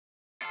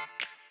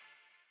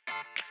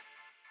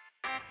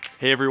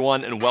Hey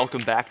everyone, and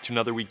welcome back to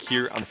another week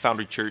here on the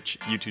Foundry Church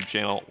YouTube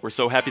channel. We're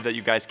so happy that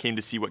you guys came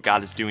to see what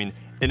God is doing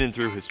in and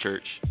through His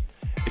church.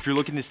 If you're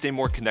looking to stay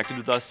more connected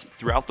with us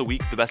throughout the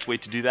week, the best way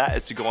to do that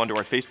is to go onto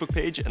our Facebook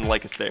page and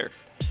like us there.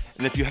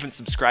 And if you haven't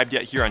subscribed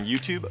yet here on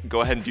YouTube,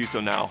 go ahead and do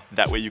so now.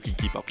 That way you can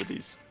keep up with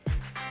these.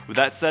 With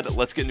that said,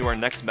 let's get into our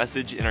next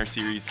message in our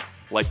series,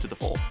 Life to the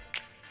Full.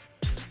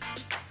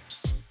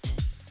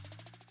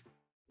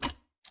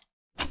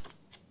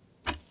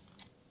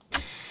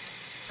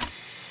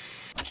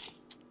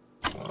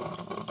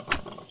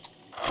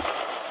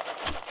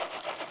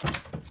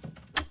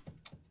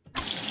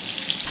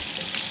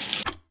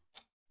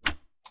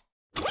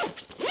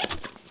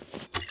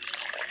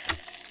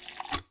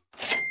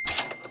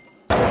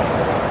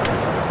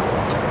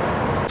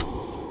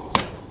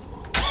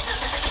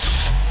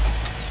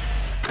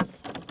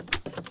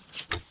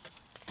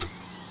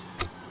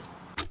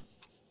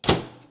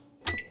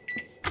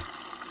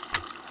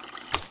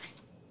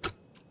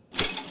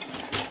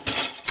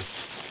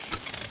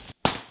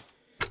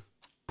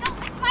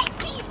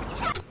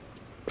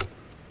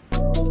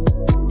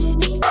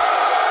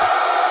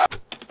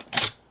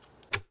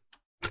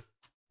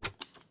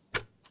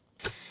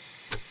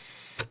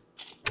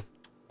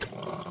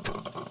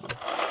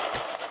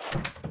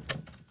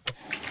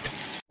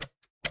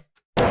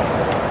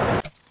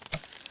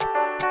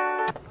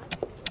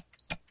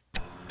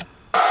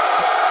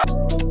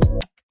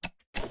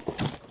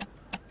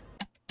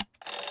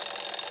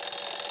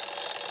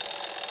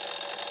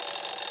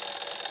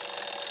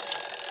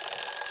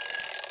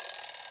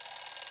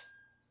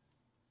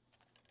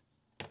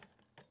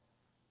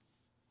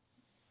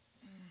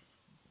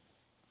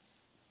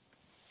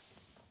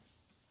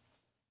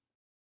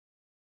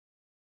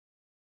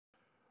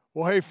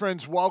 Well, hey,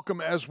 friends, welcome.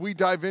 As we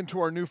dive into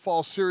our new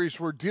fall series,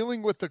 we're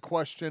dealing with the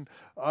question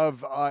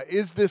of,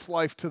 is this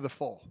life to the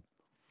full?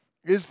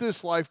 Is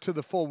this life to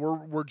the full?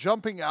 We're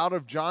jumping out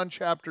of John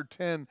chapter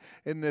 10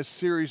 in this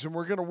series, and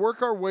we're going to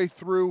work our way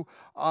through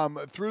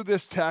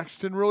this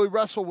text and really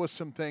wrestle with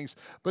some things.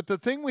 But the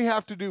thing we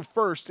have to do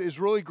first is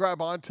really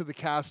grab onto the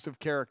cast of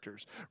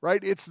characters,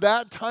 right? It's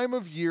that time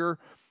of year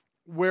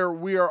where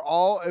we are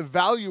all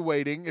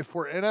evaluating, if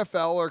we're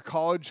NFL or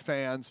college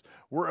fans,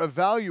 we're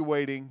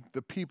evaluating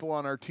the people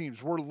on our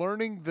teams. We're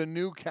learning the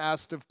new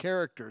cast of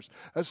characters,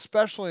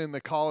 especially in the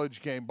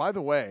college game. By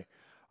the way,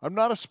 I'm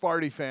not a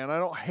Sparty fan. I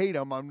don't hate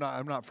them. I'm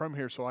not from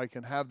here, so I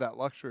can have that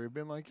luxury of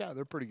being like, yeah,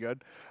 they're pretty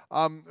good.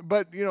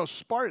 But, you know,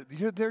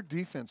 Sparty, their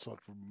defense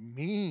looked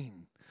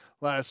mean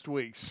last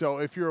week. So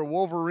if you're a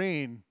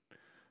Wolverine,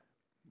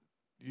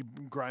 you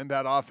grind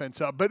that offense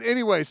up. But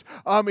anyways,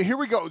 here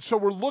we go. So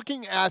we're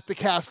looking at the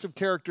cast of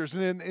characters.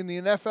 And in the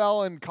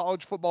NFL and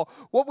college football,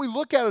 what we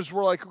look at is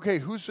we're like, okay,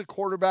 who's the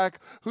quarterback?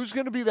 Who's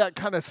going to be that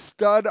kind of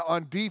stud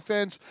on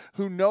defense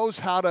who knows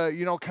how to,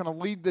 kind of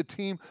lead the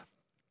team?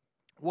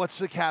 What's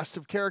the cast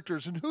of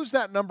characters? And who's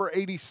that number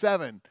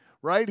 87,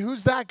 right?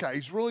 Who's that guy?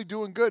 He's really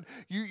doing good.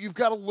 You've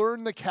got to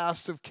learn the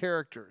cast of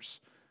characters.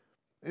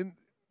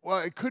 Well,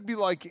 it could be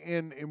like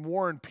in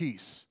War and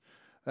Peace,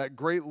 that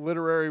great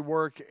literary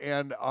work,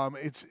 and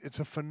it's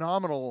a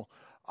phenomenal.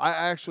 I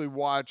actually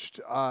watched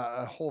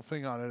a whole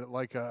thing on it,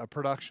 like a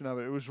production of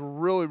it. It was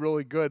really,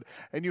 really good.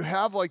 And you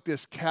have like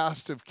this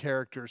cast of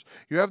characters.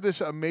 You have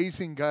this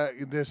amazing guy.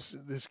 This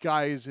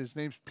guy his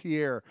name's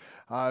Pierre.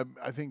 I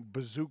think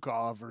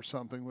Bazukov or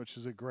something, which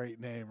is a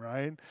great name,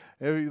 right?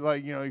 He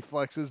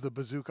flexes the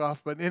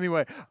Bazukov. But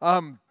anyway.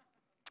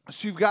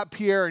 So you've got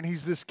Pierre, and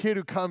he's this kid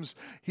who comes,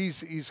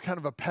 he's kind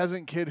of a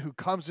peasant kid who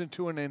comes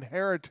into an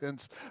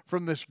inheritance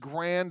from this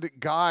grand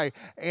guy,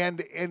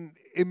 and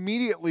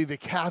immediately the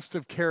cast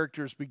of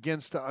characters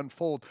begins to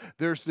unfold.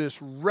 There's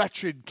this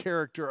wretched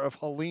character of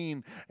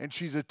Helene, and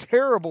she's a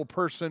terrible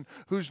person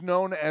who's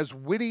known as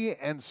witty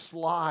and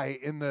sly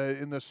in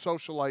the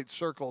socialite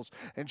circles,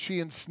 and she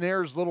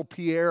ensnares little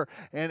Pierre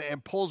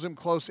and pulls him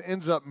close,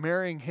 ends up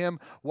marrying him,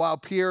 while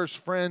Pierre's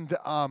friend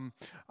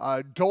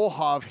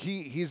Dolhov,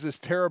 he's this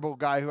terrible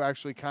guy who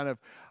actually kind of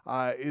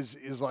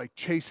is like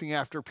chasing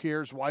after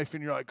Pierre's wife,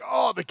 and you're like,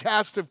 oh, the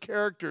cast of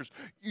characters.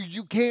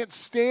 You can't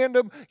stand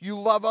them. You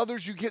love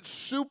others. You get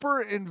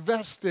super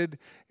invested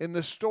in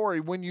the story.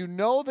 When you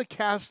know the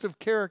cast of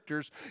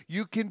characters,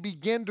 you can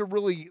begin to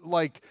really,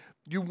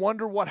 you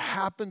wonder what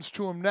happens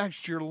to them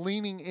next. You're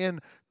leaning in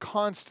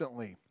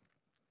constantly.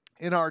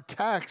 In our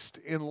text,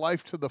 in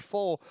Life to the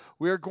Full,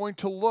 we are going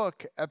to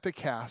look at the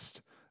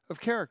cast of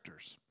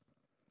characters.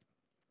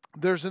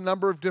 There's a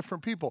number of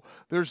different people.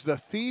 There's the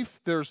thief,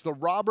 there's the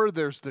robber,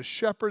 there's the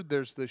shepherd,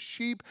 there's the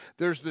sheep,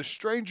 there's the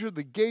stranger,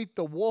 the gate,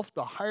 the wolf,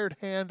 the hired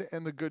hand,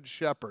 and the good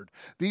shepherd.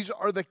 These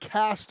are the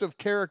cast of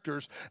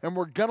characters, and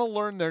we're going to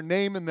learn their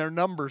name and their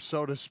number,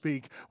 so to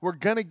speak. We're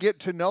going to get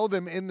to know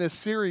them in this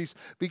series,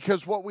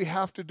 because what we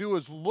have to do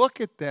is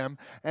look at them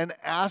and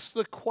ask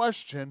the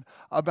question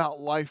about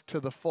life to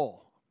the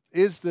full.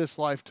 Is this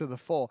life to the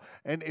full?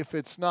 And if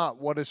it's not,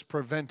 what is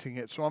preventing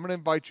it? So I'm going to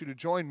invite you to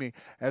join me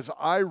as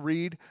I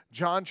read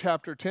John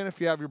chapter 10.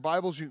 If you have your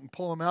Bibles, you can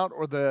pull them out,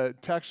 or the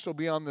text will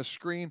be on the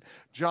screen.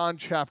 John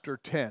chapter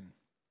 10.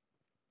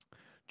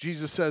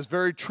 Jesus says,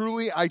 very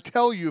truly, I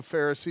tell you,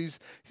 Pharisees,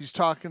 he's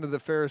talking to the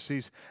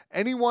Pharisees,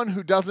 anyone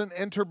who doesn't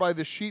enter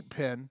the sheep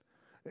pen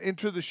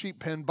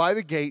by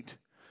the gate,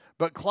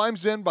 but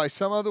climbs in by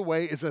some other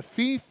way is a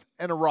thief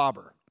and a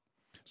robber.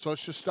 So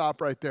let's just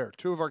stop right there.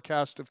 Two of our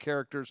cast of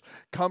characters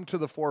come to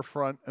the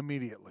forefront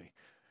immediately.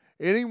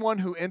 Anyone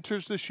who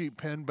enters the sheep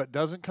pen but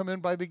doesn't come in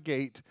by the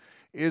gate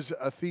is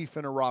a thief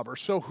and a robber.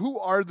 So who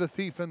are the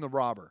thief and the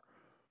robber?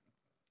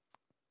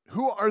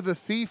 Who are the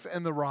thief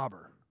and the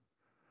robber?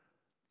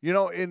 You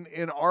know,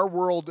 in our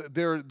world,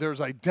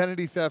 there's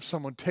identity theft.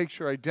 Someone takes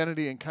your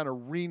identity and kind of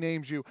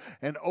renames you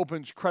and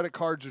opens credit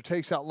cards or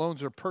takes out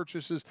loans or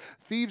purchases.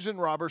 Thieves and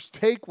robbers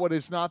take what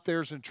is not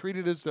theirs and treat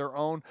it as their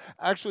own.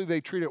 Actually,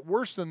 they treat it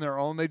worse than their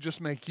own. They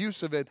just make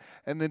use of it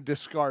and then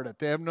discard it.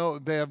 They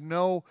have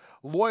no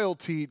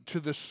loyalty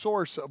to the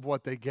source of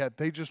what they get.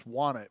 They just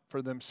want it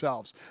for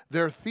themselves.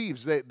 They're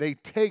thieves. They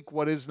take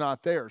what is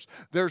not theirs.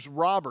 There's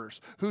robbers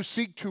who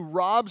seek to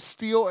rob,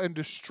 steal, and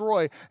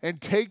destroy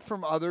and take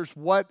from others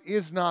what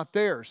is not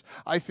theirs.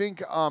 I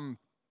think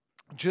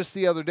just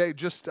the other day,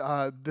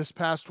 this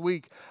past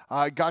week,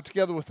 I got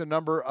together with a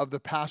number of the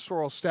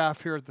pastoral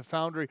staff here at the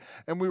Foundry,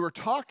 and we were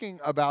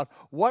talking about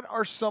what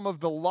are some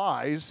of the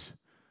lies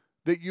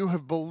that you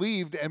have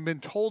believed and been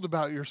told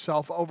about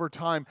yourself over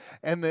time,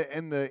 and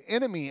the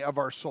enemy of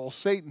our soul,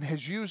 Satan,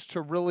 has used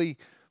to really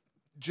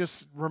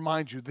just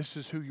remind you, this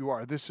is who you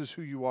are, this is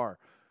who you are.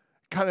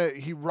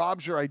 He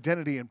robs your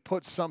identity and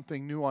puts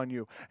something new on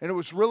you. And it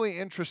was really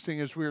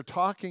interesting as we were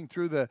talking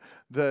through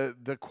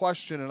the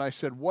question, and I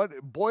said,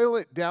 boil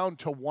it down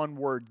to one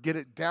word. Get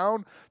it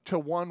down to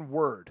one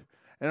word.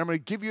 And I'm going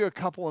to give you a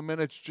couple of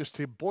minutes just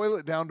to boil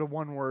it down to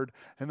one word,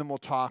 and then we'll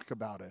talk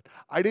about it.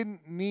 I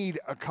didn't need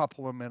a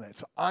couple of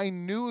minutes. I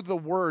knew the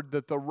word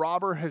that the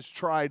robber has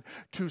tried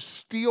to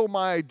steal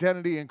my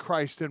identity in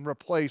Christ and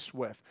replace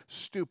with.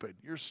 Stupid.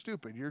 You're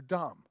stupid. You're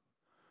dumb.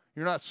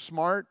 You're not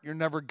smart. You're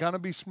never going to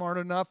be smart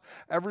enough.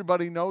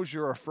 Everybody knows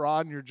you're a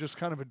fraud and you're just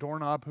kind of a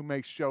doorknob who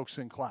makes jokes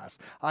in class.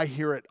 I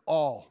hear it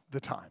all the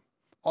time.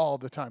 All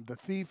the time. The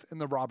thief and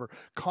the robber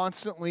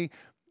constantly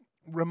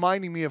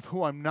reminding me of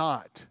who I'm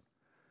not,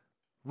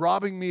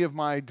 robbing me of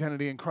my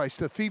identity in Christ.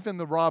 The thief and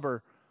the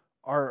robber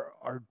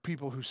are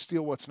people who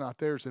steal what's not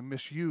theirs and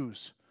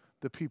misuse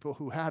the people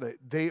who had it.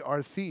 They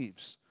are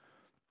thieves.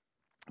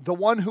 The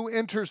one who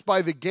enters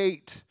by the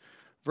gate,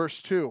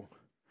 verse 2.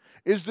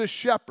 Is the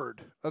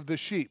shepherd of the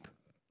sheep.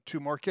 Two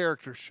more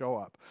characters show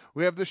up.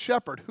 We have the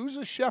shepherd. Who's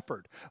a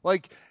shepherd?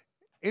 Like,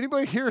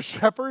 anybody here a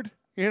shepherd?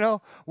 You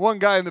know, one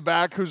guy in the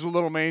back who's a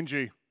little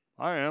mangy.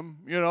 I am,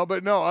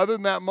 but no, other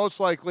than that, most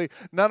likely,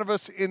 none of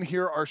us in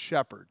here are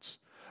shepherds.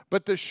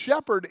 But the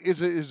shepherd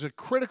is a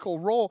critical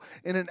role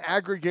in an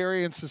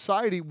agrarian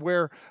society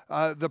where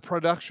the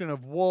production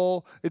of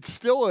wool, it's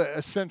still an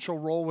essential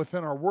role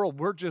within our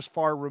world. We're just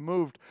far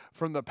removed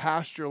from the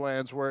pasture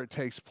lands where it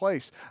takes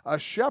place. A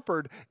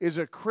shepherd is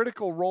a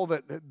critical role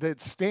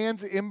that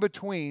stands in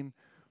between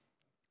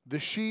the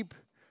sheep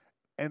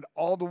and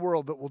all the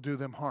world that will do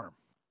them harm.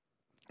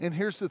 And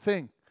here's the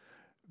thing.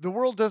 The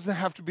world doesn't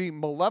have to be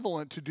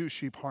malevolent to do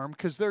sheep harm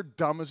because they're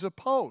dumb as a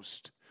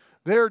post.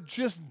 They're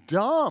just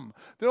dumb.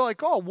 They're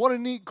like, oh, what a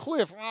neat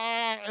cliff.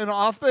 And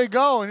off they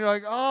go. And you're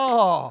like,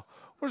 oh,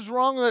 what's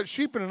wrong with that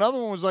sheep? And another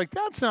one was like,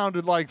 that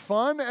sounded like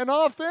fun. And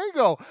off they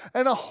go.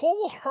 And a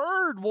whole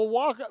herd will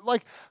walk.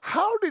 Like,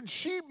 how did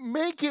sheep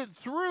make it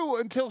through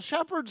until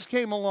shepherds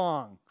came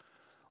along?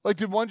 Like,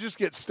 did one just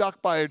get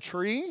stuck by a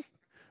tree?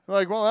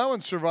 Like, well, that one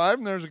survived.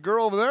 And there's a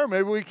girl over there.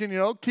 Maybe we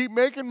can, keep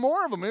making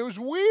more of them. It was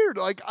weird.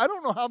 Like, I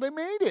don't know how they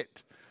made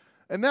it.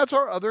 And that's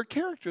our other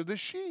character, the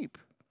sheep.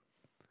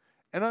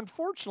 And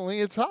unfortunately,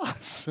 it's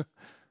us.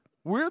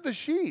 We're the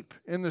sheep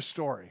in the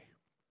story.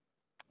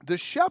 The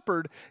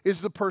shepherd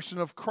is the person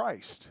of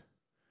Christ.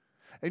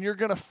 And you're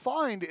going to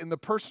find in the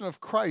person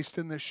of Christ,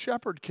 in the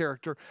shepherd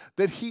character,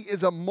 that he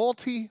is a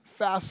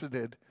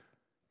multifaceted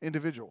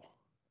individual.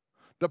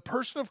 The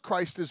person of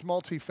Christ is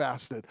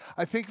multifaceted.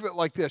 I think of it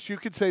like this. You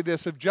could say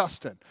this of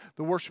Justin,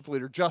 the worship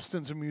leader.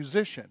 Justin's a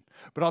musician.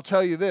 But I'll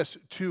tell you this,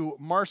 to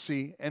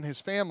Marcy and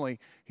his family,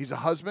 he's a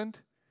husband,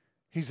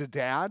 he's a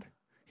dad,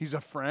 he's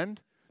a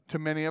friend to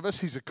many of us.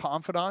 He's a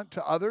confidant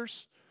to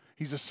others.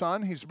 He's a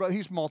son. He's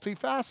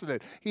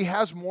multifaceted. He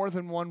has more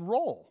than one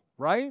role,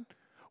 right?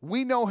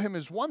 We know him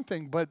as one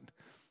thing, but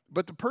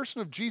the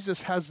person of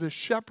Jesus has this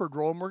shepherd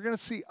role, and we're going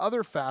to see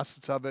other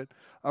facets of it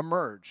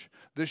emerge.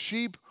 The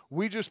sheep,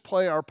 we just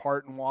play our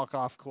part and walk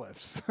off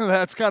cliffs.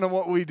 That's kind of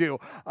what we do.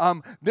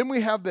 Then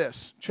we have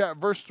this,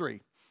 verse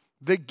 3.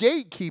 The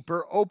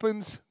gatekeeper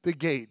opens the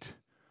gate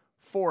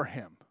for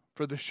him,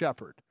 for the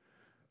shepherd.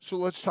 So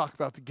let's talk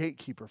about the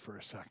gatekeeper for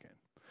a second.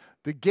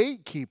 The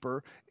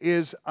gatekeeper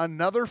is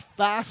another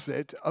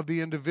facet of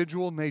the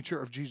individual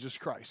nature of Jesus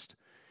Christ.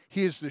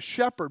 He is the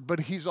shepherd,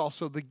 but he's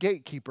also the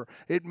gatekeeper.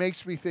 It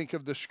makes me think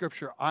of the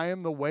scripture, I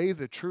am the way,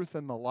 the truth,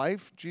 and the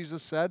life.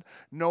 Jesus said,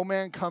 no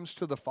man comes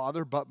to the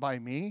Father but by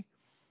me.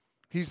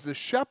 He's the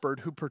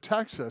shepherd who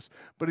protects us,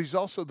 but he's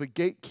also the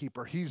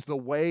gatekeeper. He's the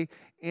way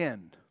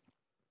in.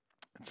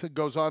 It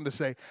goes on to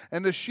say,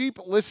 and the sheep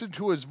listen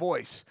to his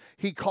voice.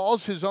 He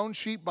calls his own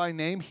sheep by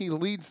name. He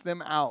leads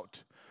them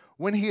out.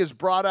 When he has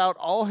brought out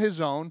all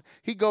his own,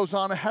 he goes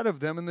on ahead of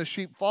them, and the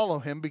sheep follow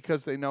him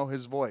because they know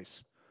his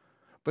voice.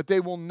 But they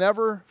will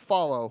never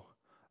follow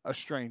a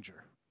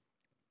stranger.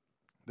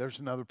 There's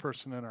another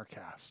person in our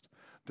cast,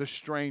 the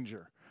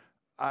stranger.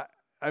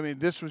 I mean,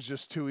 this was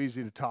just too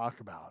easy to talk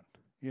about.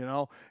 You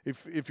know,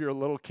 if you're a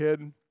little kid,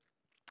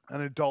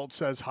 an adult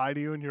says hi to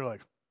you, and you're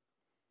like,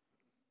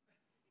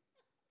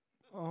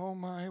 oh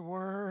my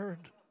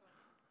word.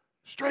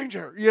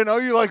 Stranger, you know,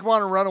 you like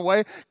want to run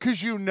away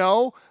because you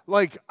know,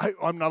 like,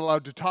 I'm not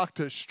allowed to talk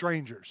to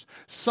strangers.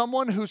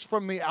 Someone who's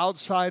from the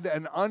outside,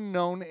 an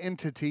unknown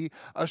entity.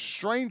 A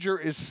stranger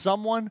is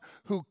someone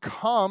who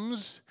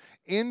comes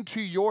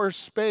into your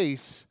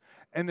space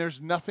and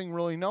there's nothing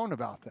really known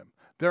about them.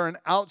 They're an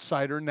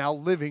outsider now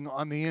living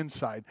on the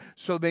inside.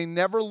 So they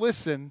never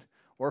listen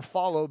or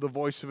follow the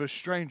voice of a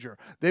stranger.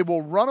 They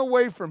will run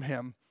away from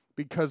him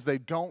because they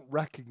don't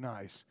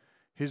recognize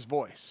his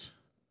voice.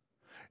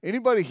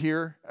 Anybody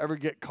here ever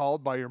get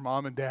called by your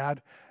mom and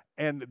dad?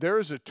 And there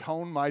is a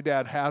tone my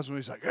dad has when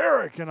he's like,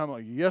 Eric, and I'm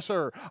like, yes,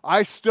 sir.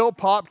 I still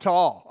pop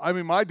tall. I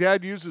mean, my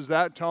dad uses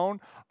that tone.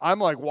 I'm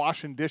like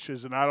washing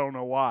dishes, and I don't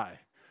know why.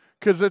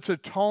 Because it's a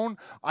tone,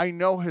 I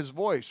know his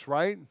voice,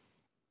 right?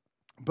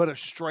 But a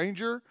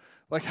stranger,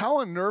 like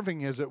how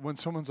unnerving is it when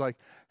someone's like,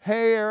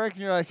 hey, Eric,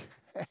 and you're like,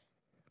 hey,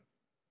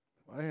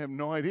 I have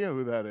no idea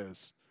who that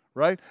is.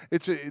 Right?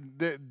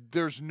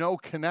 There's no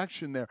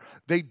connection there.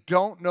 They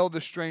don't know the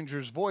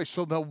stranger's voice,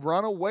 so they'll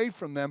run away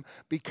from them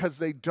because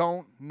they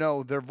don't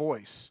know their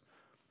voice.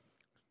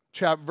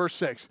 Verse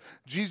 6,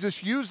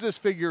 Jesus used this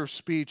figure of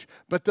speech,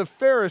 but the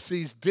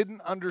Pharisees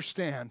didn't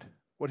understand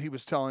what he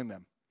was telling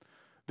them.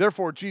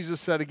 Therefore, Jesus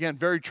said again,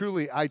 very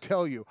truly, I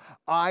tell you,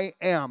 I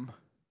am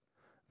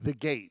the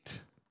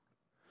gate.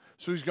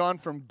 So he's gone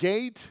from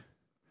gate,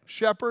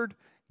 shepherd,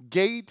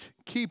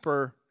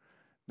 gatekeeper.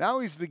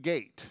 Now he's the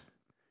gate.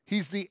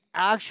 He's the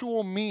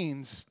actual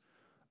means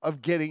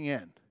of getting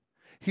in.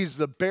 He's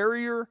the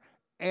barrier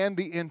and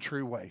the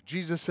entryway.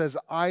 Jesus says,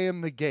 I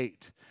am the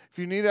gate. If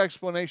you need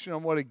explanation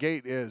on what a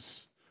gate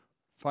is,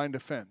 find a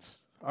fence.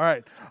 All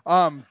right.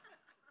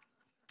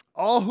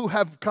 All who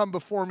have come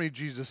before me,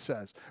 Jesus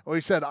says. Well,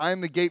 he said, I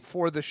am the gate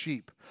for the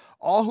sheep.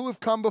 All who have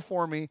come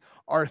before me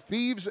are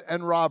thieves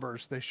and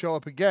robbers. They show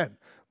up again.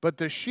 But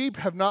the sheep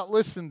have not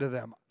listened to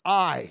them.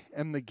 I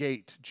am the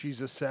gate,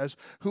 Jesus says.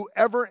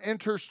 Whoever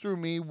enters through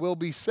me will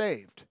be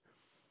saved.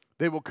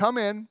 They will come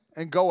in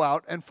and go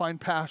out and find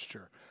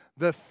pasture.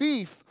 The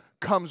thief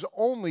comes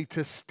only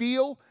to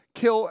steal,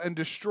 kill, and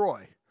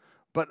destroy.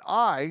 But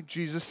I,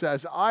 Jesus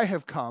says, I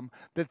have come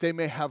that they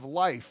may have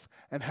life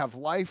and have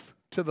life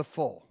to the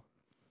full.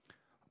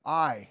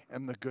 I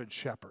am the good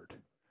shepherd.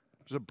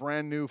 There's a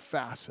brand new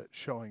facet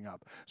showing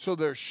up. So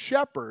there's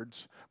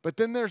shepherds, but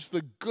then there's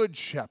the good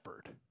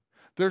shepherd.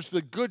 There's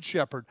the good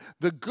shepherd.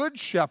 The good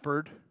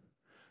shepherd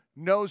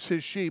knows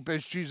his sheep,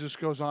 as Jesus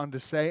goes on to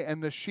say,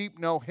 and the sheep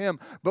know him.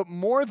 But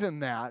more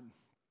than that,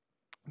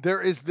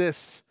 there is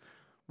this,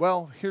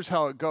 well, here's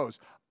how it goes.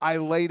 I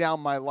lay down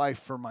my life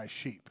for my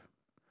sheep.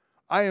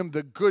 I am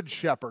the good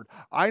shepherd.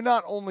 I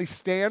not only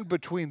stand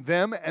between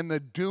them and the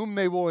doom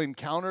they will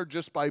encounter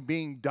just by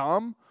being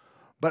dumb,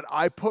 but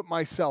I put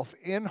myself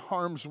in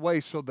harm's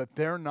way so that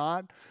they're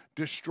not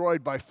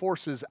destroyed by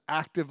forces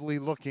actively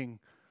looking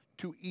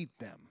to eat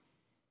them.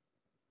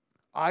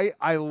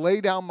 I lay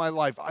down my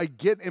life. I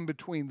get in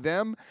between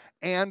them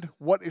and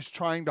what is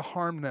trying to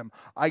harm them.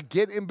 I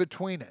get in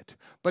between it.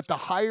 But the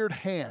hired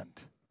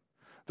hand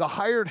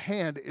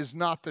is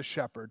not the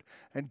shepherd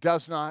and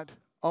does not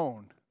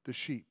own the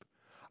sheep.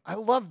 I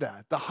love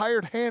that. The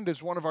hired hand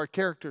is one of our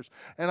characters,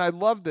 and I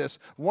love this.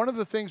 One of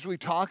the things we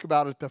talk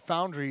about at the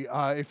Foundry,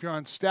 if you're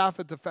on staff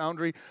at the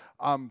Foundry,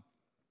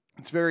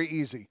 it's very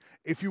easy.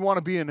 If you want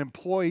to be an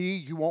employee,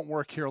 you won't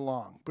work here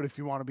long. But if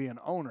you want to be an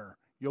owner,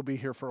 you'll be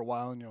here for a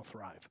while and you'll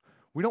thrive.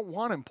 We don't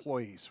want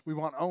employees. We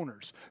want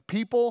owners.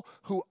 People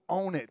who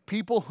own it.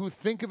 People who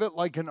think of it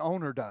like an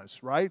owner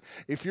does, right?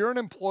 If you're an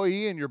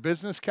employee and your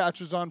business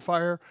catches on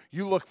fire,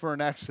 you look for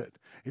an exit.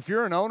 If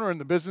you're an owner and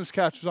the business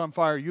catches on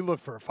fire, you look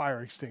for a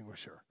fire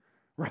extinguisher,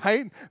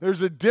 right?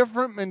 There's a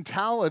different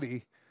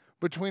mentality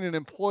between an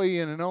employee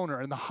and an owner.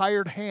 And the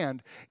hired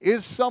hand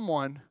is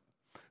someone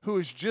who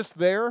is just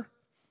there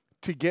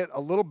to get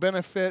a little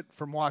benefit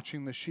from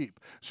watching the sheep.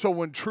 So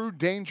when true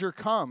danger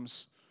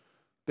comes,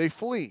 they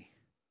flee.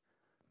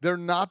 They're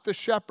not the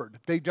shepherd.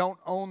 They don't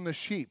own the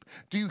sheep.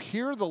 Do you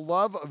hear the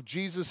love of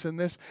Jesus in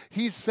this?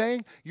 He's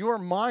saying, you are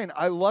mine.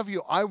 I love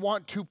you. I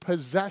want to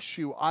possess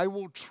you. I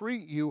will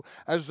treat you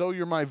as though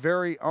you're my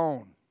very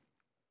own.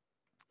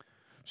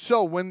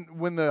 So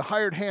when the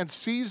hired hand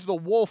sees the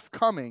wolf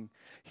coming,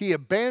 he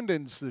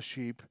abandons the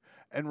sheep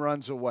and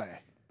runs away.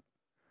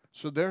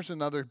 So there's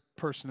another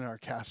person in our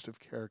cast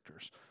of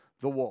characters,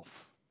 the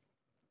wolf.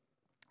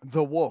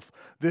 The wolf.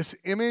 This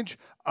image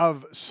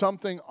of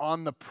something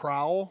on the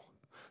prowl,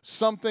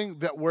 something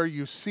that where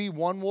you see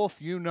one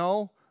wolf, you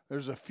know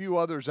there's a few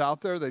others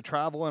out there. They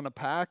travel in a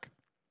pack.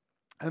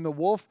 And the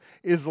wolf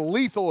is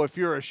lethal if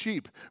you're a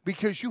sheep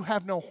because you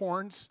have no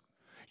horns.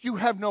 You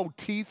have no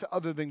teeth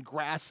other than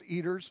grass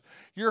eaters.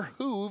 Your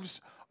hooves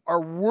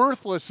are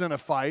worthless in a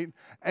fight,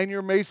 and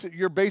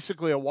you're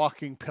basically a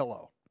walking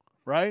pillow,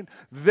 right?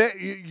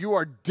 You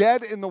are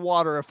dead in the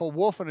water. If a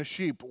wolf and a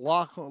sheep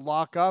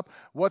lock up,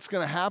 what's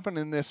going to happen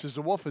in this is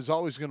the wolf is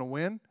always going to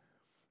win.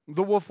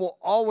 The wolf will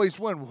always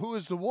win. Who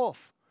is the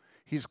wolf?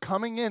 He's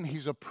coming in,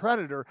 he's a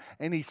predator,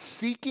 and he's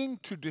seeking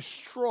to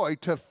destroy,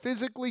 to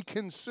physically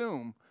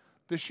consume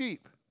the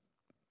sheep.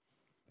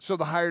 So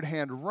the hired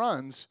hand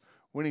runs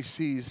when he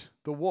sees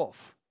the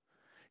wolf.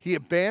 He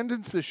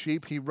abandons the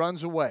sheep, he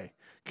runs away.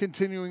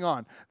 Continuing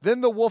on. Then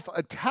the wolf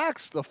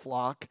attacks the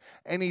flock,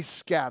 and he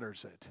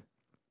scatters it.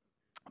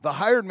 The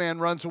hired man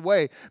runs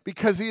away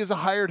because he is a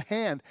hired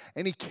hand,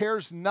 and he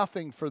cares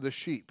nothing for the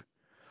sheep.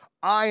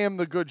 I am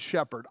the good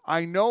shepherd.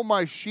 I know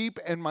my sheep,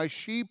 and my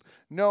sheep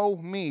know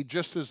me,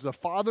 just as the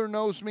Father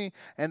knows me,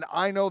 and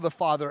I know the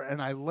Father,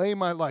 and I lay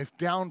my life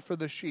down for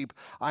the sheep.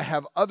 I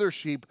have other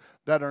sheep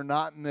that are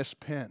not in this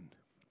pen.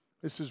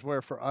 This is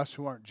where, for us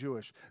who aren't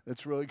Jewish,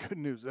 that's really good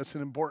news. That's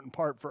an important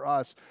part for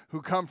us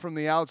who come from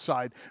the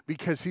outside,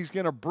 because he's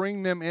going to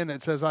bring them in.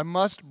 It says, I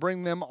must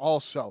bring them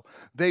also.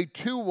 They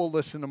too will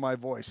listen to my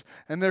voice,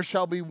 and there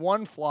shall be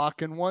one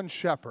flock and one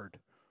shepherd.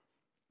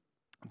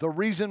 The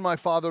reason my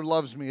Father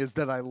loves me is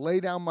that I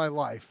lay down my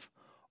life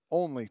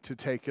only to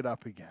take it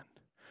up again.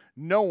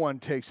 No one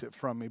takes it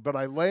from me, but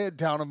I lay it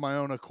down of my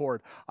own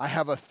accord. I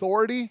have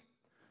authority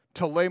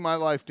to lay my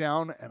life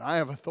down, and I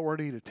have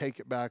authority to take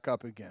it back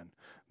up again.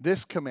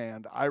 This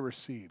command I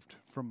received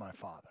from my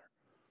Father.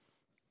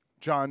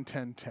 John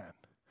 10:10.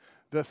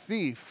 The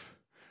thief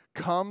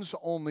comes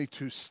only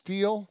to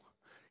steal,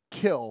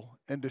 kill,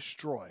 and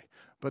destroy,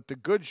 but the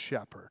good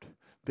shepherd,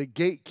 the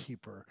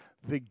gatekeeper,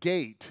 the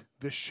gate,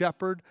 the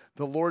shepherd,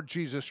 the Lord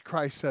Jesus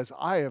Christ says,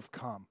 I have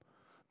come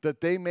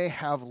that they may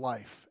have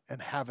life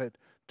and have it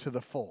to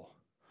the full.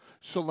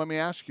 So let me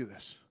ask you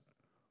this.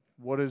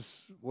 What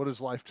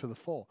is life to the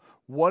full?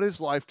 What is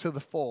life to the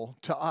full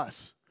to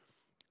us?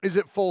 Is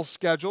it full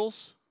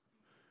schedules?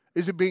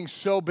 Is it being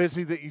so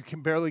busy that you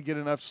can barely get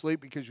enough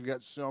sleep because you've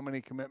got so many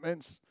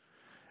commitments?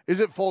 Is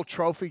it full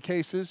trophy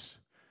cases?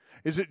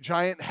 Is it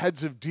giant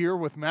heads of deer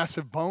with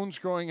massive bones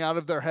growing out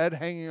of their head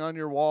hanging on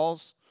your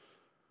walls?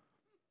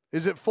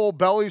 Is it full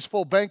bellies,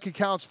 full bank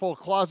accounts, full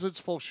closets,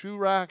 full shoe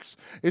racks?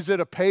 Is it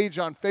a page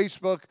on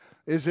Facebook?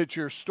 Is it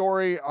your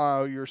story,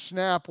 your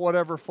Snap,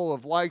 whatever, full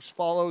of likes,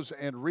 follows,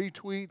 and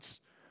retweets?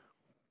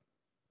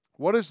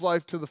 What is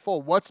life to the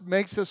full? What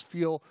makes us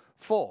feel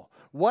full?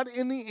 What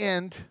in the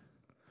end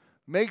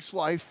makes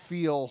life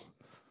feel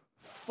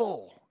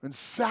full and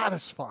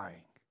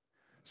satisfying?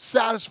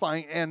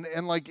 Satisfying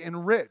and like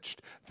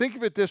enriched. Think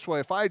of it this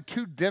way. If I had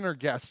two dinner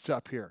guests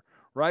up here,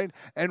 right?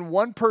 And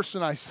one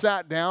person I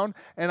sat down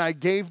and I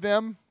gave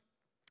them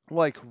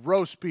like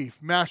roast beef,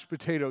 mashed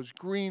potatoes,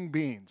 green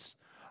beans.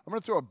 I'm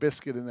going to throw a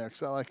biscuit in there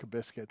because I like a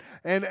biscuit.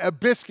 And a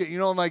biscuit,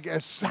 like a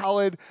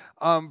salad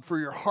for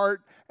your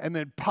heart, and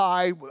then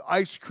pie with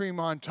ice cream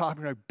on top.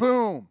 And like,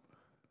 boom,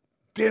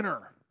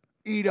 dinner,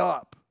 eat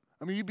up.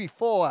 I mean, you'd be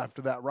full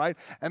after that, right?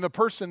 And the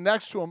person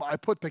next to him, I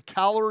put the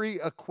calorie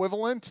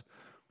equivalent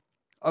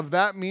of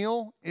that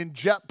meal in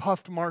jet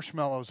puffed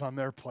marshmallows on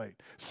their plate.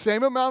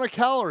 Same amount of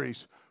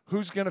calories.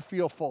 Who's going to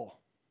feel full?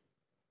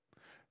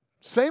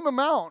 Same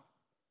amount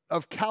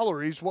of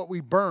calories, what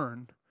we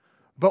burn,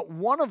 but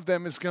one of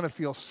them is going to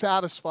feel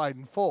satisfied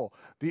and full.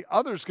 The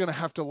other's going to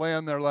have to lay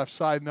on their left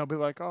side, and they'll be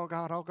like, oh,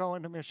 God, I'll go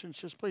into missions.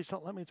 Just please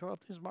don't let me throw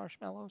up these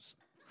marshmallows.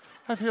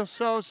 I feel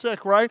so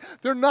sick, right?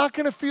 They're not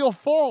going to feel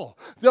full.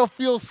 They'll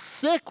feel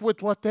sick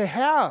with what they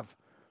have.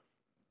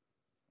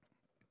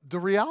 The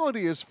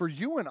reality is, for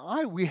you and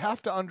I, we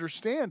have to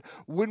understand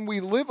when we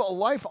live a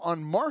life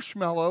on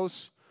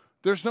marshmallows,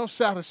 there's no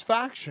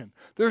satisfaction.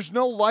 There's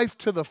no life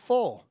to the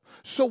full.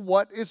 So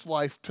what is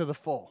life to the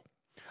full?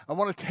 I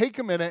want to take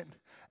a minute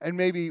and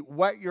maybe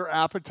whet your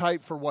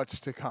appetite for what's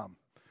to come.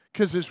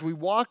 Because as we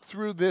walk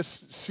through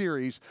this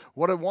series,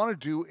 what I want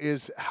to do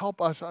is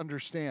help us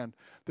understand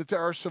that there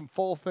are some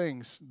full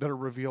things that are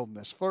revealed in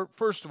this.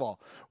 First of all,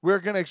 we're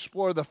going to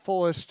explore the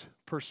fullest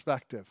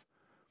perspective.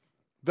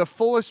 The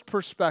fullest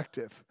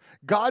perspective.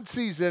 God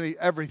sees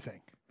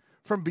everything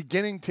from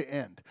beginning to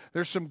end.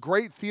 There's some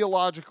great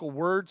theological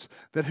words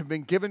that have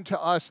been given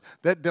to us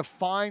that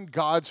define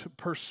God's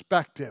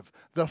perspective,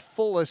 the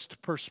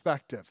fullest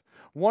perspective.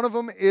 One of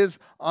them is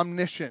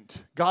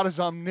omniscient. God is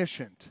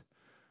omniscient.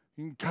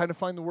 You can kind of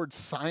find the word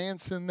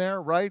science in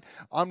there, right?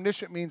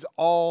 Omniscient means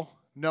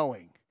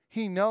all-knowing.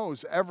 He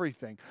knows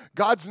everything.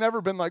 God's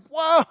never been like,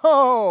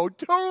 whoa,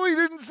 totally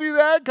didn't see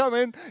that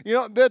coming.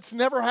 That's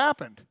never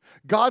happened.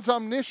 God's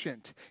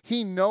omniscient.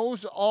 He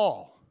knows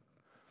all.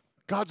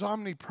 God's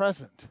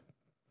omnipresent.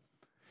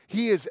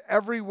 He is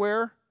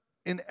everywhere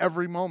in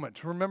every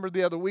moment. Remember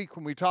the other week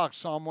when we talked,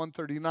 Psalm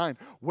 139,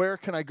 where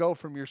can I go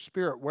from your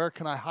spirit? Where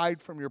can I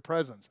hide from your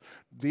presence?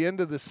 The end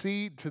of the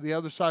sea to the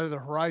other side of the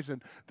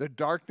horizon, the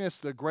darkness,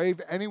 the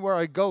grave, anywhere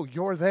I go,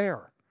 you're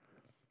there.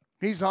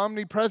 He's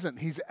omnipresent.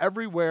 He's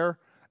everywhere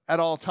at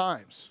all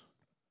times.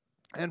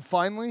 And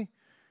finally,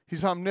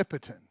 he's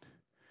omnipotent.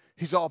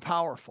 He's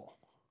all-powerful.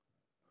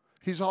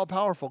 He's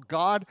all-powerful.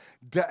 God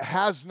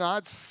has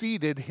not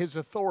ceded his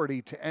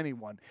authority to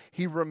anyone.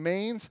 He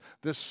remains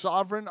the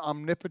sovereign,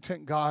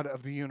 omnipotent God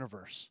of the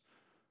universe.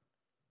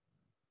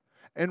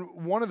 And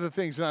one of the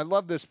things, and I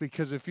love this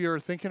because if you're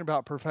thinking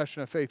about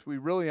profession of faith, we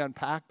really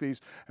unpack these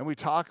and we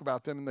talk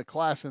about them in the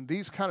class. And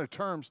these kind of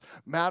terms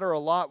matter a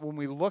lot when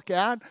we look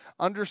at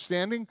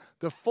understanding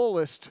the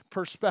fullest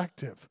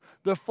perspective.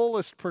 The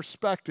fullest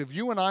perspective.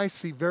 You and I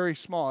see very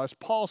small. As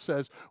Paul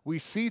says, we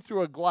see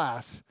through a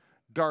glass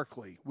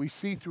darkly. We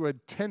see through a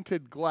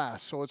tinted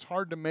glass, so it's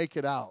hard to make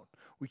it out.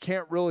 We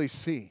can't really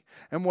see.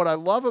 And what I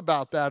love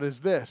about that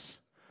is this.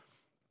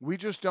 We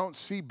just don't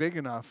see big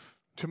enough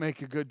to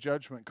make a good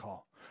judgment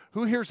call.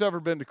 Who here's ever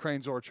been to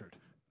Crane's Orchard?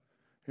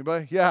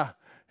 Anybody? Yeah,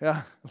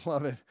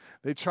 love it.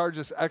 They charge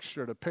us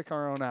extra to pick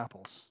our own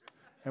apples,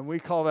 and we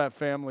call that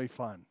family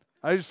fun.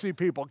 I just see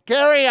people,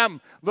 carry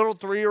them, little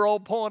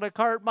 3-year-old pulling a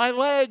cart, my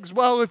legs.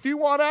 Well, if you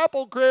want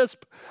apple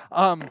crisp,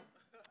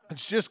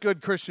 it's just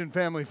good Christian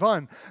family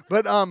fun.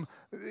 But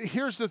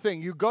here's the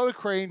thing. You go to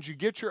Crane's, you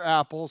get your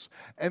apples,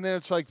 and then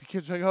it's like the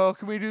kids are like, oh,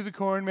 can we do the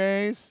corn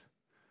maze?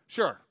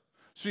 Sure.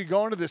 So you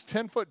go into this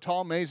 10-foot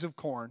tall maze of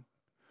corn,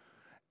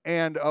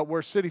 and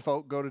where city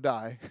folk go to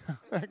die.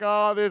 Like,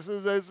 oh, this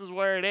is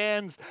where it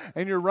ends.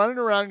 And you're running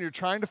around and you're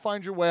trying to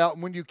find your way out.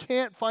 And when you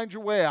can't find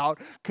your way out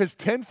because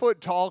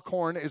 10-foot tall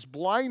corn is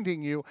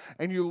blinding you,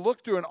 and you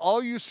look through and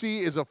all you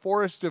see is a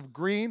forest of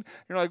green,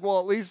 you're like,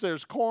 well, at least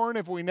there's corn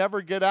if we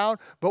never get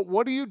out. But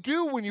what do you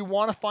do when you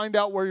want to find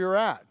out where you're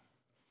at?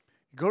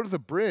 You go to the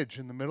bridge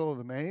in the middle of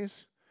the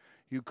maze,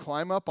 you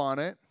climb up on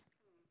it,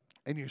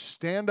 and you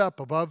stand up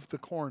above the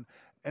corn.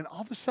 And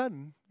all of a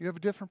sudden, you have a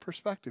different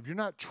perspective. You're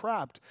not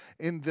trapped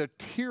in the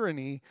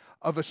tyranny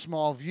of a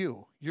small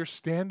view. You're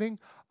standing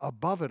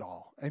above it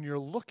all, and you're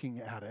looking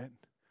at it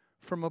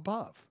from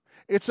above.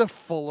 It's a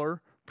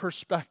fuller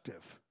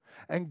perspective,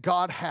 and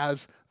God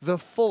has the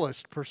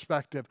fullest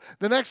perspective.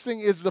 The next thing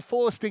is the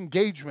fullest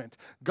engagement.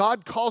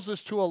 God calls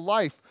us to a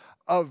life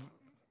of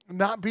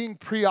not being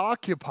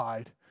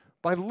preoccupied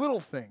by little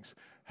things.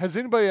 Has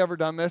anybody ever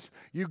done this?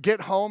 You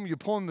get home, you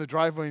pull in the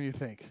driveway, and you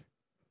think,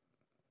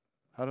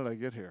 how did I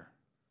get here?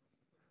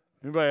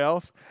 Anybody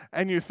else?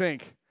 And you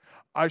think,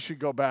 I should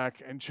go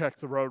back and check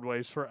the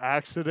roadways for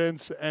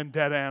accidents and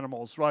dead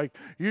animals.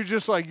 You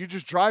just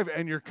drive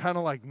and you're kind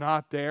of like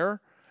not there.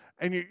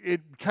 And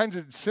it kind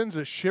of sends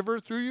a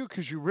shiver through you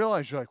because you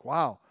realize you're like,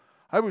 wow,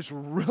 I was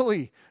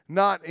really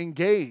not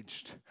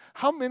engaged.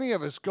 How many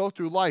of us go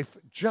through life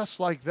just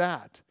like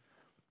that?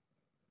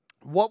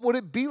 What would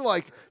it be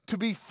like to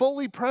be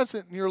fully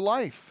present in your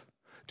life?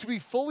 To be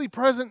fully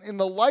present in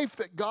the life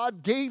that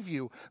God gave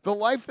you, the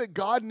life that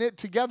God knit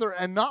together,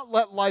 and not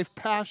let life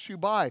pass you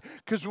by.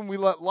 Because when we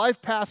let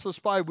life pass us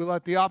by, we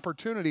let the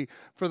opportunity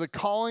for the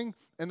calling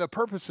and the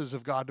purposes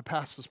of God to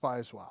pass us by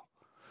as well.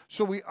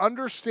 So we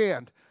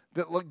understand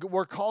that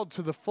we're called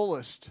to the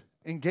fullest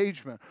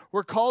engagement.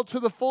 We're called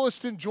to the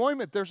fullest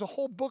enjoyment. There's a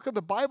whole book of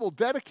the Bible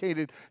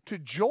dedicated to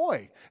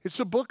joy. It's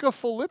a book of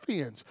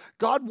Philippians.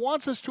 God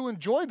wants us to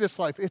enjoy this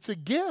life. It's a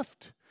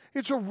gift.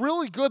 It's a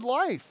really good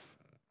life.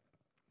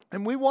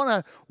 And we want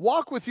to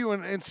walk with you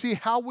and see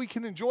how we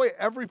can enjoy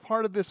every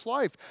part of this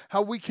life,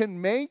 how we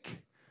can make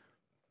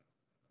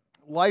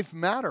life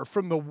matter,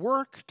 from the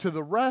work to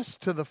the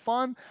rest to the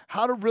fun,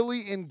 how to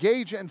really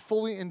engage and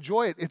fully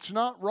enjoy it. It's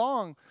not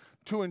wrong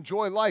to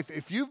enjoy life.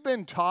 If you've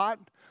been taught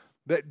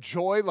that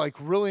joy, like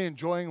really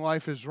enjoying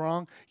life, is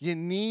wrong, you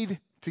need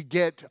to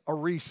get a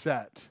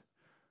reset.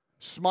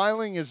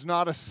 Smiling is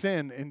not a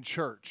sin in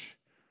church.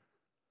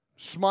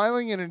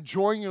 Smiling and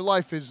enjoying your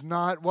life is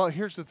not, well,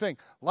 here's the thing.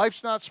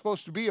 Life's not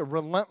supposed to be a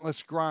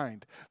relentless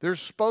grind.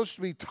 There's supposed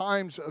to be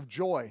times of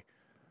joy.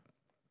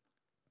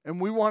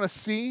 And we want to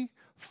see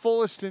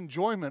fullest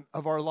enjoyment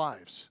of our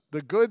lives.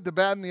 The good, the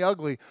bad, and the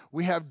ugly.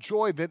 We have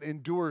joy that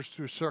endures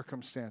through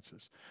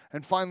circumstances.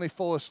 And finally,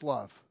 fullest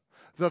love.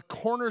 The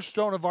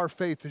cornerstone of our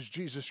faith is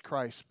Jesus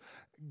Christ.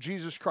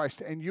 Jesus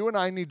Christ. And you and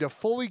I need to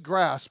fully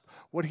grasp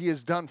what he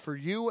has done for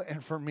you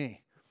and for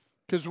me.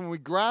 Because when we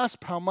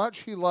grasp how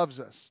much he loves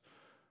us,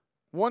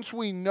 once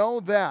we know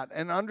that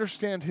and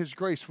understand his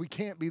grace, we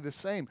can't be the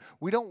same.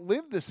 We don't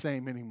live the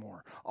same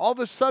anymore. All of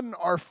a sudden,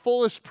 our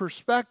fullest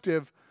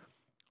perspective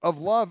of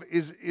love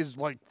is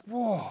like,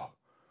 whoa.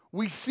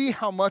 We see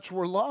how much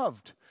we're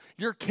loved.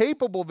 You're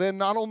capable then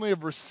not only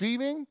of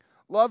receiving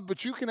love,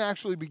 but you can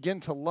actually begin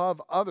to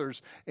love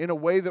others in a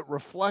way that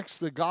reflects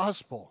the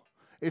gospel.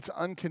 It's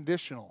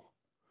unconditional,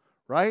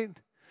 right?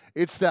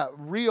 It's that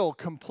real,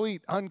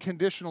 complete,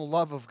 unconditional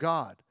love of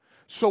God.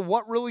 So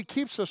what really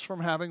keeps us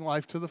from having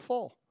life to the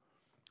full?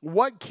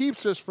 What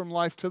keeps us from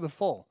life to the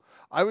full?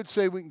 I would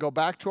say we can go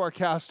back to our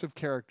cast of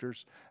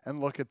characters and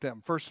look at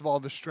them. First of all,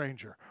 the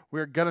stranger.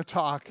 We're going to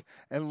talk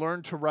and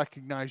learn to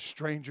recognize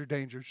stranger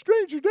danger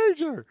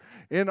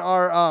in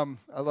our,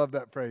 I love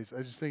that phrase.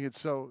 I just think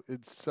it's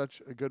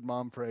such a good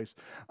mom phrase.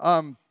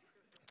 And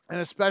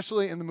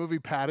especially in the movie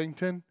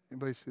Paddington.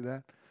 Anybody see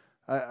that?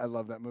 I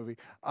love that movie.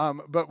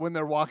 But when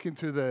they're walking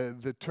through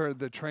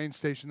the train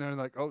station, they're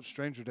like, "Oh,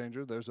 stranger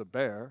danger! There's a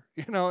bear,"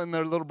 in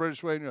their little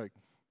British way, and you're like,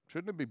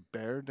 "Shouldn't it be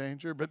bear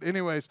danger?" But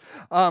anyways,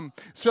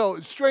 so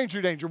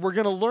stranger danger. We're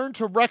going to learn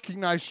to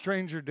recognize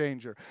stranger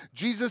danger.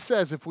 Jesus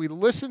says, if we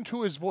listen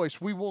to his voice,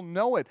 we will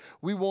know it.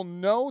 We will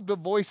know the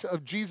voice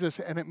of Jesus,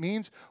 and it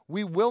means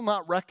we will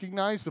not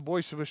recognize the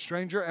voice of a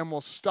stranger, and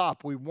we'll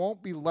stop. We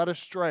won't be led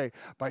astray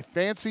by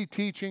fancy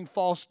teaching,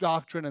 false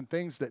doctrine, and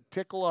things that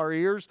tickle our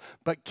ears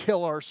but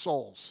kill our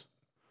souls.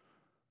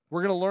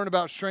 We're going to learn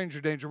about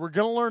stranger danger. We're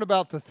going to learn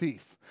about the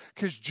thief,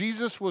 because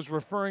Jesus was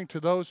referring to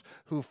those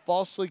who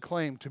falsely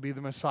claimed to be the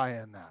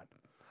Messiah in that.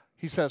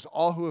 He says,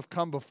 all who have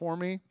come before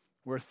me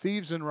were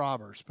thieves and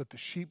robbers, but the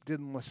sheep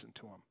didn't listen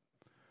to him.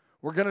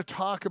 We're going to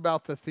talk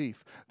about the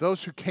thief,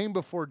 those who came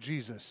before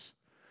Jesus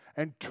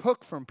and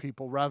took from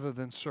people rather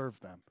than serve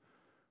them,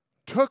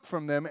 took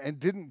from them and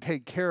didn't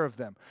take care of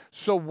them.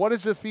 So what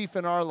is a thief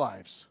in our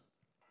lives?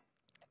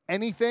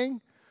 Anything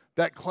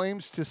that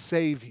claims to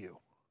save you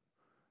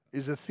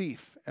is a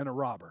thief and a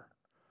robber.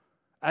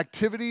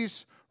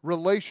 Activities,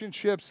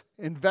 relationships,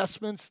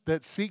 investments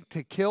that seek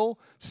to kill,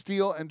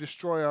 steal, and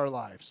destroy our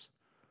lives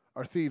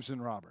are thieves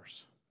and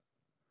robbers.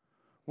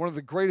 One of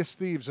the greatest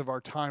thieves of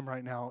our time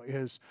right now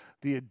is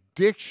the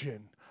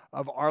addiction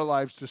of our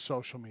lives to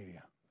social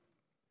media.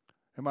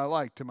 Am I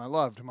liked? Am I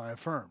loved? Am I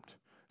affirmed?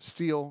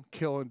 Steal,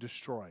 kill, and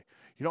destroy.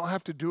 You don't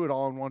have to do it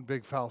all in one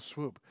big foul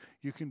swoop.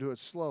 You can do it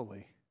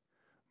slowly,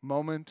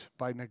 moment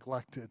by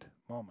neglected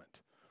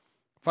moment.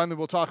 Finally,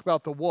 we'll talk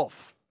about the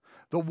wolf.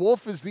 The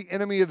wolf is the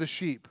enemy of the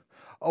sheep.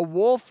 A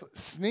wolf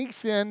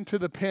sneaks into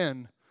the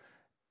pen,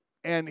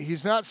 and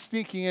he's not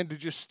sneaking in to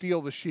just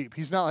steal the sheep.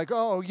 He's not like,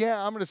 oh,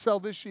 yeah, I'm going to sell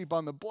this sheep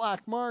on the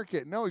black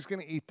market. No, he's going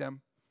to eat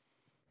them.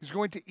 He's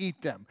going to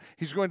eat them.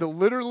 He's going to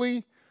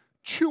literally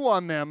chew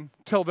on them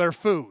till they're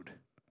food,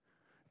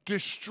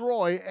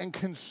 destroy and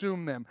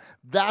consume them.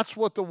 That's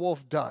what the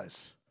wolf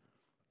does.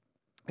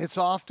 It's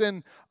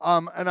often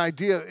an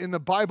idea in the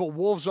Bible.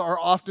 Wolves are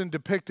often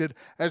depicted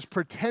as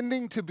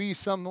pretending to be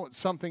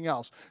something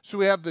else. So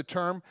we have the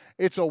term,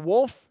 it's a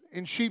wolf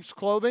in sheep's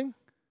clothing,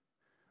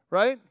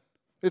 right?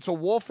 It's a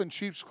wolf in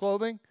sheep's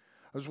clothing.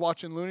 I was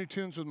watching Looney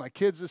Tunes with my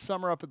kids this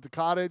summer up at the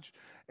cottage,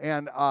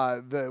 and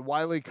the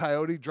Wile E.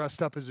 Coyote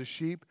dressed up as a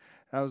sheep.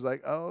 And I was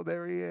like, oh,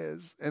 there he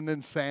is. And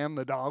then Sam,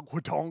 the dog,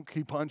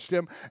 he punched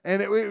him.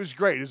 And it was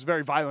great. It was a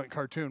very violent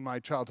cartoon. My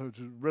childhood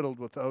was riddled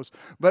with those.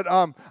 But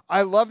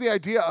I love the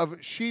idea of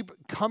sheep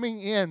coming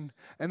in,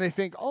 and they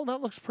think, oh,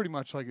 that looks pretty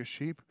much like a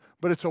sheep.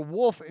 But it's a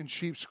wolf in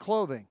sheep's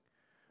clothing.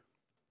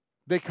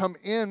 They come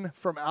in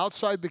from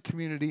outside the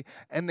community,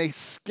 and they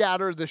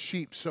scatter the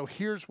sheep. So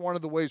here's one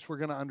of the ways we're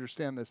going to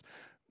understand this.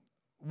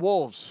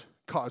 Wolves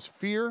cause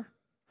fear,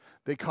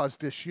 they cause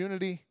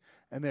disunity,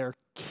 and they are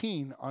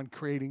keen on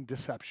creating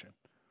deception.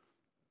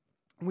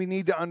 We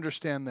need to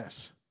understand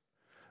this,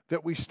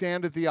 that we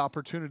stand at the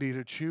opportunity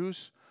to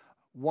choose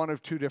one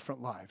of two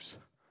different lives.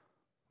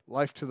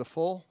 Life to the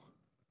full,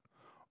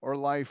 or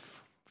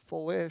life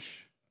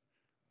full-ish.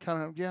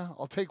 Kind of, yeah,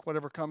 I'll take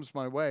whatever comes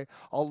my way.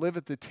 I'll live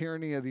at the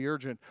tyranny of the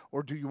urgent.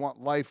 Or do you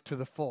want life to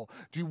the full?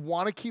 Do you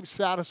want to keep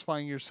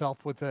satisfying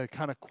yourself with the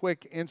kind of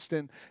quick,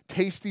 instant,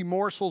 tasty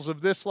morsels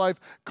of this life,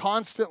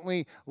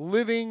 constantly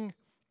living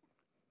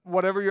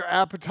whatever your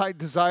appetite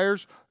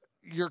desires?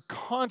 You're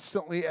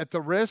constantly at the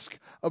risk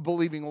of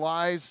believing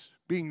lies,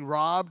 being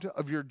robbed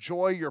of your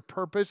joy, your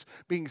purpose,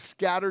 being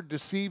scattered,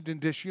 deceived,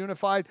 and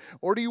disunified?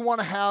 Or do you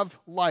want to have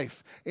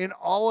life in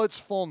all its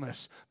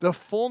fullness, the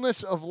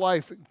fullness of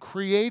life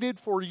created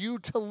for you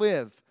to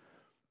live?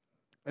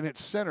 And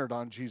it's centered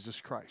on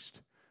Jesus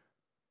Christ.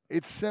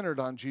 It's centered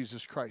on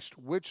Jesus Christ.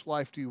 Which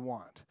life do you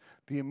want?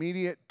 The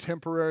immediate,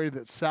 temporary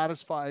that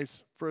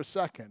satisfies for a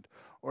second,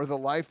 or the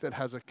life that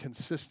has a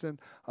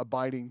consistent,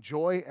 abiding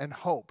joy and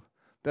hope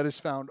that is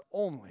found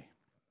only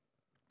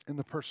in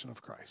the person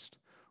of Christ?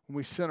 When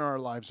we center our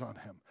lives on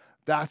him.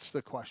 That's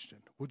the question.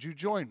 Would you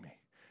join me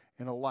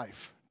in a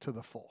life to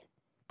the full?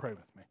 Pray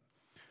with me.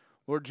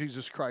 Lord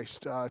Jesus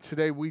Christ,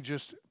 today we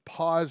just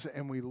pause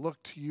and we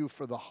look to you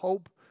for the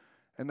hope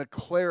and the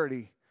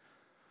clarity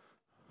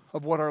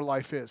of what our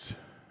life is.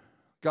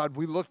 God,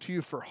 we look to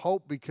you for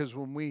hope, because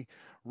when we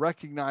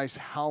recognize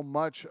how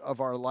much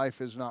of our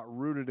life is not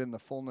rooted in the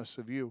fullness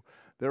of you,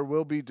 there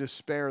will be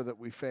despair that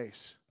we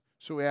face.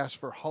 So we ask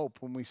for hope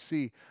when we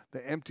see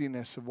the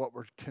emptiness of what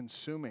we're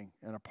consuming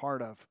and a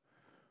part of.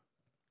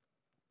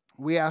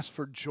 We ask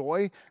for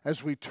joy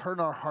as we turn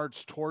our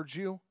hearts towards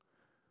you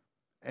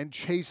and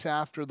chase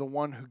after the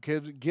one who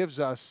gives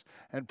us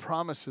and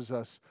promises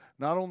us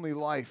not only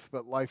life,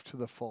 but life to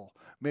the full.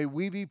 May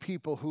we be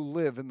people who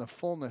live in the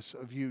fullness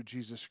of you,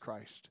 Jesus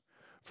Christ.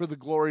 For the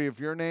glory of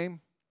your name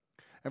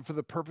and for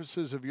the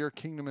purposes of your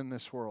kingdom in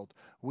this world,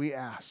 we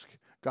ask,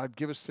 God,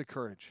 give us the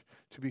courage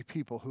to be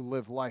people who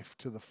live life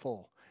to the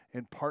full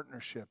in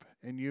partnership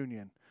and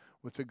union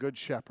with the Good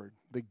Shepherd,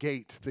 the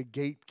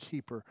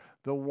gatekeeper,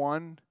 the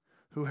one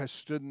who has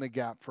stood in the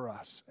gap for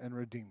us and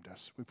redeemed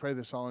us. We pray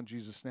this all in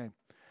Jesus' name.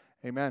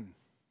 Amen.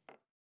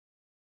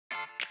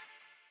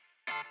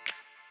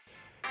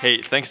 Hey,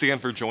 thanks again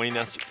for joining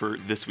us for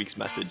this week's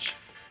message.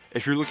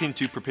 If you're looking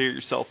to prepare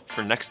yourself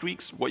for next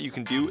week's, what you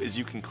can do is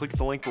you can click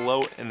the link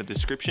below in the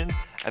description,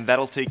 and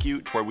that'll take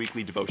you to our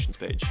weekly devotions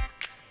page.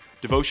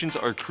 Devotions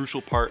are a crucial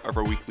part of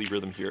our weekly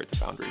rhythm here at the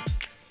Foundry.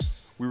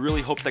 We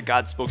really hope that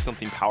God spoke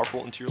something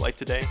powerful into your life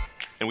today,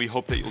 and we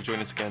hope that you'll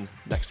join us again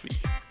next week.